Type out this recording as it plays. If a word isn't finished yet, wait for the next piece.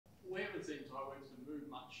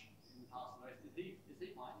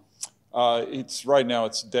It's right now.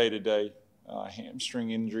 It's day to day.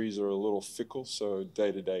 Hamstring injuries are a little fickle, so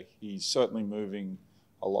day to day. He's certainly moving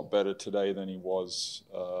a lot better today than he was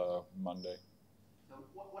Monday. So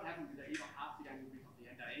what happened with that? You got half the game you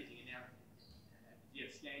hadn't done anything, and now you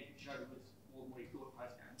have scans that showed it was more than what you thought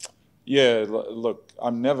post game. Yeah, look,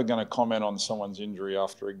 I'm never going to comment on someone's injury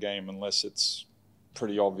after a game unless it's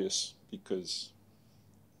pretty obvious, because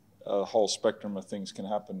a whole spectrum of things can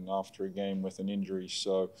happen after a game with an injury.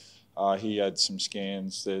 So he had some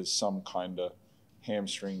scans. There's some kind of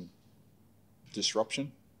hamstring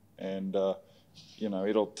disruption, and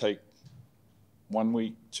it'll take 1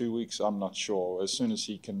 week, 2 weeks. I'm not sure. As soon as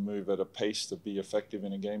he can move at a pace to be effective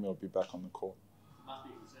in a game, he'll be back on the court. It must be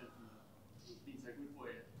a concern from it's been so good for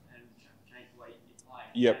you and changed the way you play.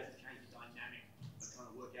 Yep. Has it changed the dynamic of trying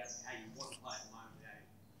to work out how you want to play at the moment without him?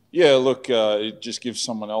 Yeah, look, it just gives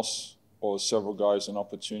someone else or several guys an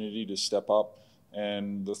opportunity to step up.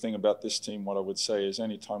 And the thing about this team, what I would say is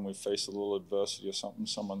anytime we face a little adversity or something,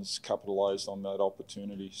 someone's capitalized on that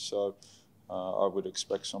opportunity. So I would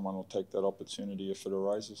expect someone will take that opportunity if it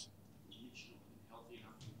arises. Healthy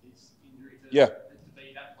enough with this injury Yeah. to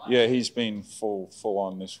be that player? Yeah, he's been full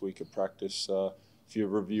on this week of practice. If you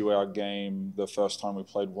review our game, the first time we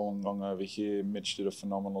played Wollongong over here, Mitch did a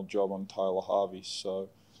phenomenal job on Tyler Harvey. So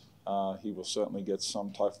he will certainly get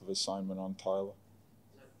some type of assignment on Tyler.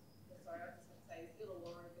 Sorry, I was just going to say, is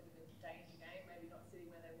Illawarra a bit of a danger game? Maybe not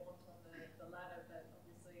sitting where they want on the ladder, but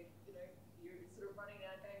obviously, you're sort of running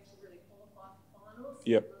out games to really qualify for finals.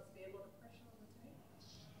 Yep. There must be a lot of pressure on the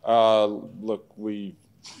team. Look,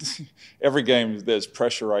 every game there's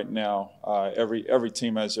pressure right now. Every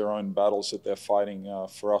team has their own battles that they're fighting.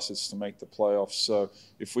 For us, it's to make the playoffs. So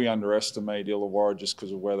if we underestimate Illawarra just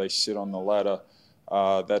because of where they sit on the ladder,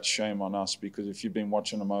 that's shame on us, because if you've been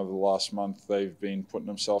watching them over the last month, they've been putting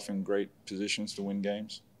themselves in great positions to win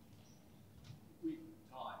games. With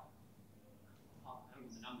Ty, I haven't got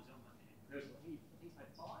the numbers on my head. Personally, he's played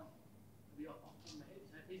 5. To be off the top of my head.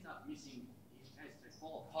 So if he starts missing his chance to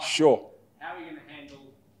qualify, Sure. how are you going to handle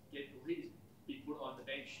will he be put on the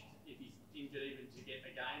bench if he's injured, even to get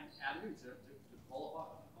a game out of him to qualify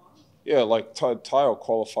for the finals? Yeah, like Ty will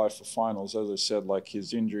qualify for finals. As I said, like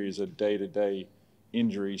his injury is a day-to-day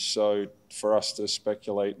injury. So for us to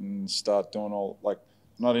speculate and start doing all, like,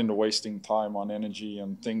 not into wasting time on energy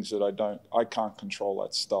and things that I can't control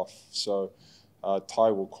that stuff. So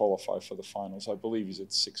Ty will qualify for the finals. I believe he's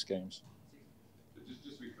at 6 games.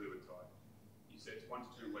 Just to be clear with Ty, you said it's 1 to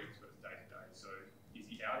 2 weeks, but it's day to day. So is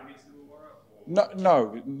he out against Illawarra?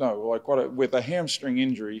 No. Like with a hamstring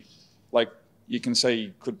injury, like you can say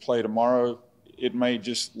he could play tomorrow. It may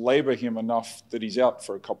just labor him enough that he's out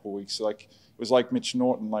for a couple of weeks. Like it was like Mitch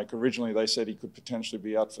Norton. Like originally they said he could potentially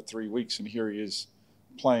be out for 3 weeks, and here he is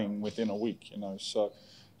playing within a week. So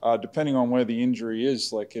depending on where the injury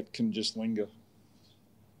is, like it can just linger.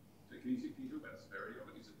 So can you talk about the severity of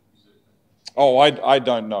it? Is it... Oh, I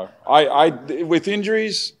don't know. With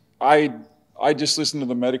injuries, I just listen to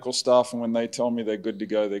the medical staff, and when they tell me they're good to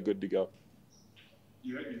go, they're good to go.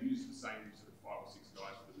 You've used the same sort of 5 or 6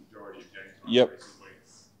 guys for the majority of game time Yep. recently.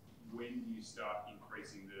 When do you start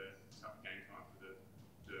increasing the game time for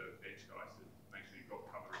the bench guys to make sure you've got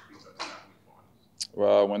cover if things are starting the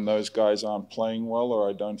finals? When those guys aren't playing well, or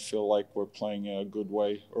I don't feel like we're playing a good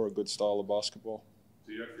way or a good style of basketball.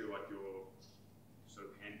 So you don't feel like you're sort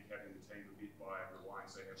of handicapping the team a bit by relying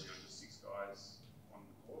so heavily on just 6 guys on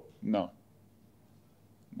the court? No.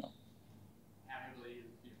 How heavily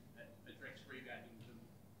is addressed rebounding them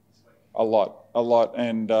this week? A lot.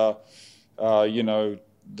 And,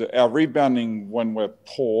 our rebounding, when we're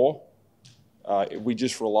poor, we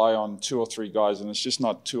just rely on 2 or 3 guys, and it's just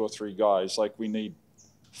not 2 or 3 guys. Like we need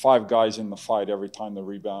 5 guys in the fight every time the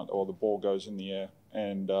rebound or the ball goes in the air.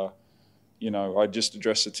 And, I just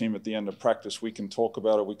addressed the team at the end of practice. We can talk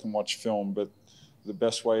about it, we can watch film, but the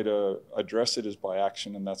best way to address it is by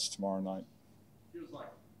action, and that's tomorrow night. Feels like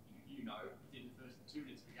within the first 2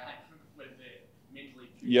 minutes of the game when they're mentally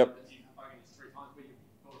Yep. you've spoken this 3 times where you've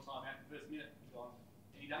got a time out in the first minute and gone,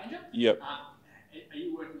 any danger? Yep. Are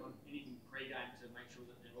you working on anything pre-game to make sure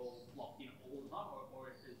that they're all locked in all the time, or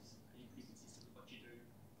are you pretty consistent with what you do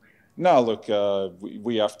pre-game? No, look,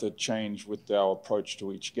 we have to change with our approach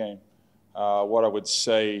to each game. What I would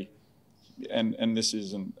say, and this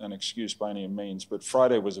isn't an excuse by any means, but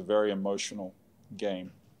Friday was a very emotional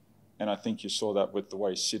game. And I think you saw that with the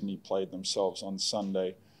way Sydney played themselves on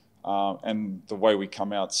Sunday. And the way we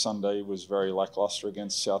come out Sunday was very lackluster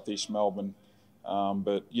against Southeast Melbourne.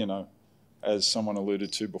 But, as someone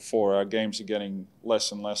alluded to before, our games are getting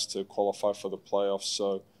less and less to qualify for the playoffs.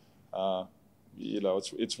 So you know,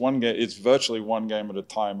 it's one game. It's virtually one game at a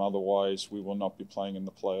time. Otherwise, we will not be playing in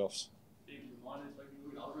the playoffs. Teams reminders, like you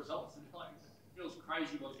look at other results, and like it feels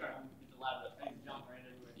crazy what's going on with the ladder. Teams jump around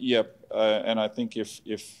everywhere. Yep, and I think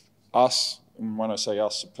if us, and when I say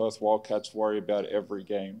us, the Perth Wildcats worry about every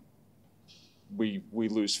game, we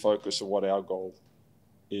lose focus of what our goal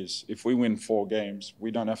is. If we win 4 games, we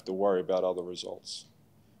don't have to worry about other results.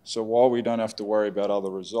 So while we don't have to worry about other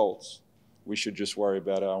results, we should just worry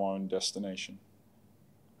about our own destination.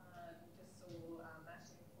 We just saw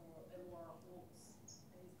matching for Edouard Hawks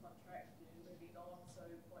and his contract moving on, so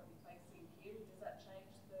won't be facing him. Does that change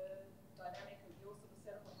the dynamic of your sort of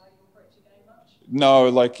setup or how you approach your game much? No,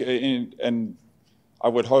 and I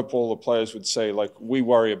would hope all the players would say, like, we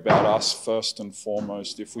worry about us first and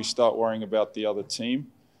foremost. If we start worrying about the other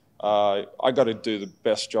team, I got to do the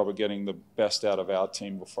best job of getting the best out of our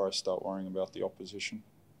team before I start worrying about the opposition.